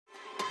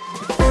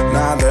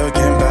not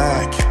looking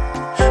back.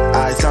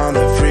 Eyes on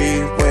the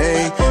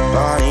freeway,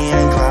 Bonnie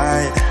and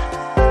Clyde,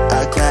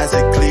 a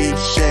classic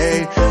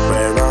cliche,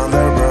 we're on the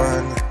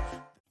run.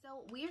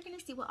 So we are going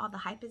to see what all the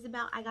hype is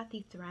about. I got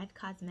the Thrive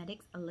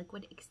Cosmetics a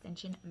liquid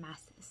extension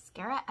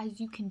mascara.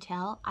 As you can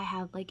tell, I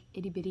have like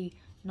itty bitty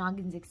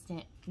noggins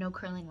extent, no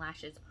curling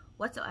lashes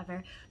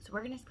whatsoever. So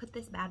we're going to put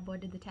this bad boy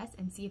to the test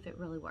and see if it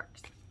really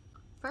works.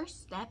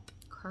 First step,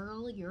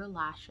 curl your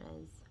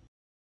lashes.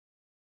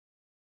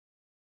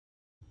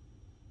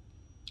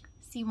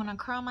 See, when I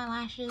curl my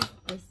lashes,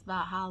 this is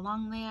about how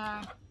long they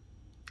are.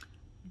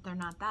 They're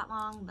not that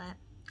long, but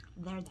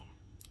they're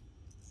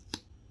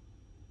there.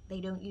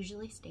 They don't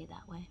usually stay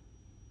that way.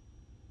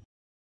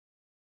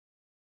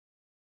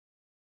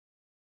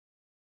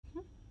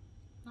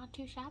 Not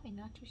too shabby,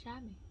 not too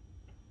shabby.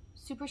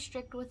 Super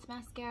strict with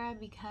mascara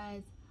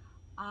because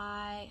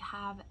I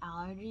have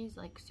allergies,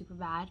 like super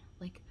bad.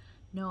 Like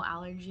no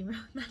allergy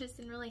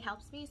medicine really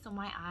helps me, so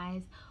my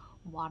eyes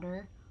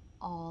water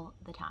all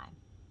the time.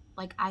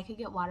 Like I could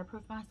get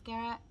waterproof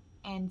mascara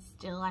and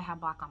still I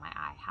have black on my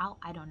eye. How?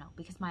 I don't know,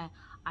 because my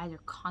eyes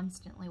are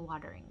constantly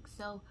watering.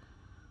 So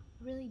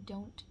I really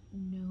don't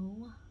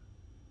know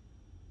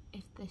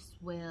if this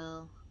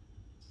will.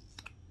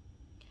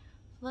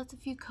 So that's a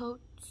few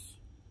coats.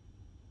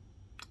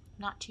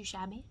 Not too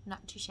shabby,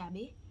 not too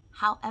shabby.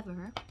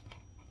 However,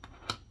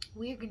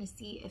 we're gonna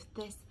see if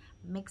this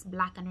makes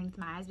black underneath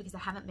my eyes, because I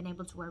haven't been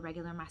able to wear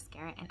regular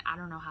mascara and I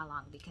don't know how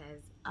long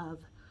because of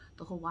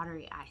the whole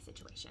watery eye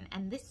situation.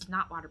 And this is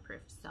not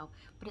waterproof, so,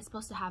 but it's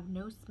supposed to have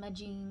no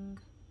smudging.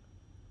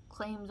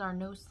 Claims are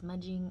no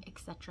smudging,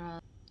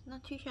 etc.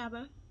 Not too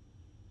shabby.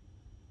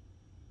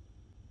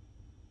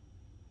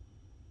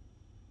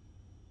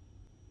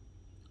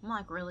 I'm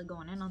like really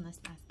going in on this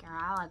mascara.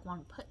 I like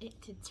want to put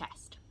it to the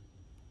test.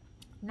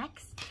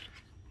 Next,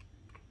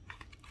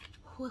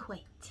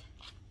 wait.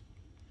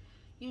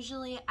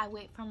 Usually I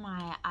wait for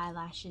my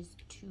eyelashes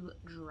to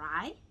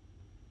dry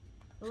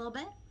a little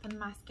bit from the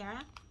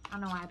mascara. I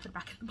don't know why I put it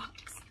back in the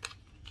box.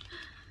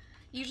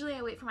 Usually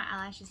I wait for my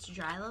eyelashes to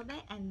dry a little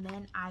bit and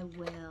then I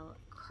will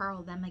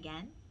curl them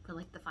again for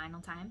like the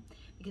final time,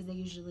 because they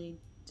usually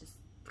just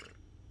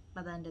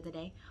by the end of the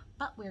day.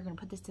 But we're gonna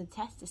put this to the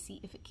test to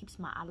see if it keeps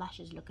my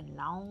eyelashes looking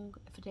long,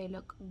 if they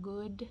look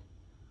good,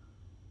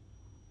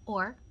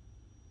 or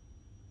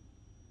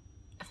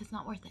if it's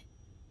not worth it.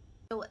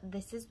 So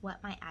this is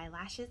what my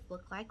eyelashes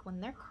look like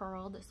when they're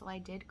curled. So I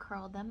did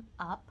curl them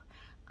up.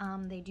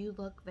 They do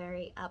look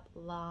very up,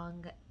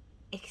 long,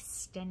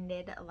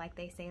 extended, like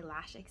they say,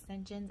 lash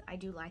extensions. I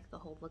do like the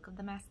whole look of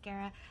the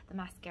mascara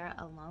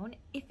alone,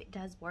 if it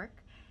does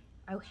work.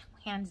 I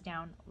hands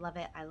down love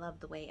it. I love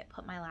the way it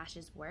put my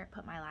lashes where it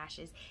put my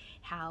lashes,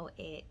 how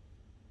it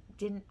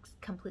didn't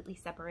completely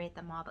separate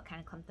them all but kind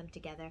of clumped them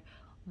together.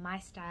 My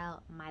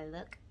style, my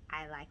look,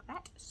 I like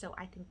that, so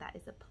I think that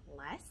is a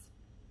plus.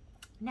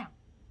 Now,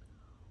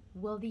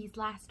 will these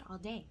last all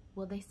day?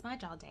 Will they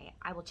smudge all day?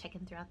 I will check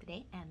in throughout the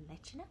day and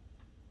let you know.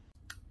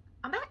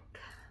 I'm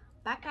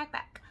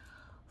back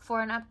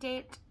for an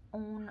update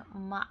on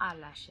my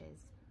eyelashes.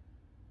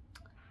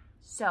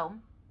 So,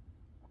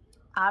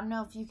 I don't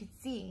know if you could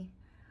see,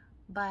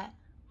 but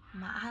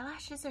my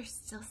eyelashes are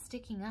still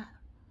sticking up.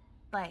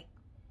 Like,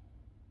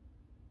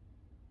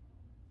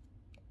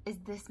 is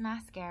this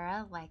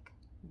mascara like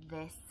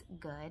this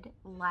good?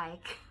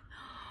 Like,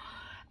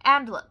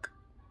 and look,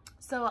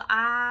 so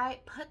I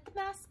put the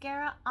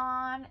mascara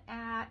on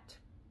at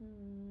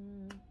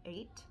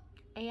 8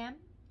 a.m.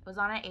 It was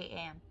on at 8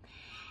 a.m.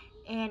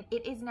 and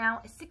it is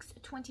now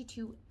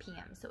 6:22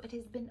 p.m. so it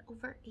has been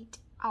over 8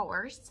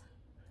 hours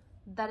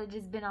that it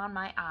has been on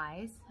my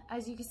eyes.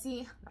 As you can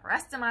see, the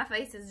rest of my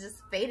face is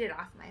just faded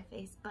off my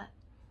face, but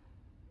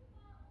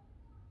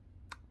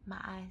my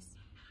eyes,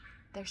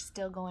 they're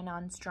still going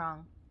on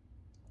strong.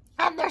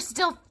 And they're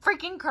still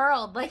freaking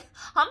curled. Like,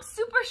 I'm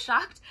super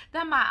shocked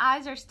that my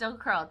eyes are still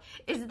curled.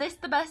 Is this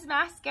the best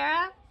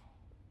mascara?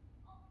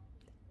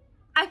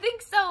 I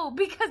think so,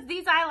 because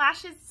these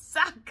eyelashes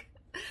suck.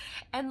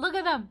 And look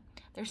at them.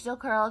 They're still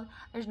curled.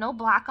 There's no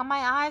black on my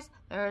eyes.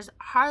 There's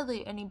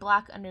hardly any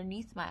black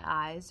underneath my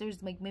eyes.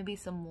 There's like maybe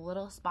some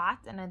little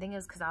spots, and I think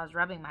it's because I was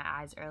rubbing my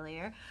eyes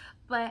earlier.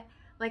 But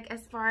like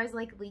as far as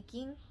like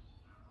leaking,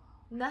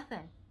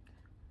 nothing.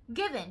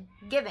 Given.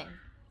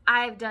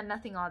 I've done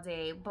nothing all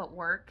day but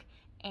work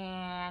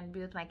and be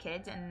with my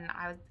kids, and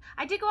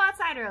I did go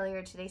outside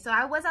earlier today. So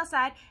I was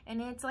outside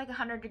and it's like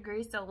 100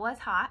 degrees, so it was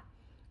hot.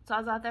 So I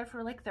was out there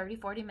for like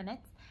 30-40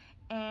 minutes,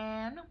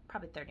 and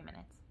probably 30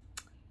 minutes.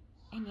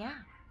 And yeah,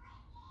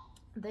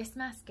 this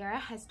mascara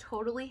has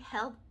totally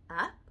held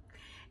up.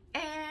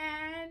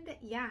 And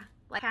yeah,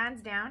 like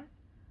hands down,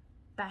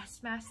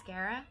 best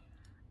mascara.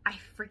 I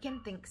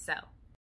freaking think so.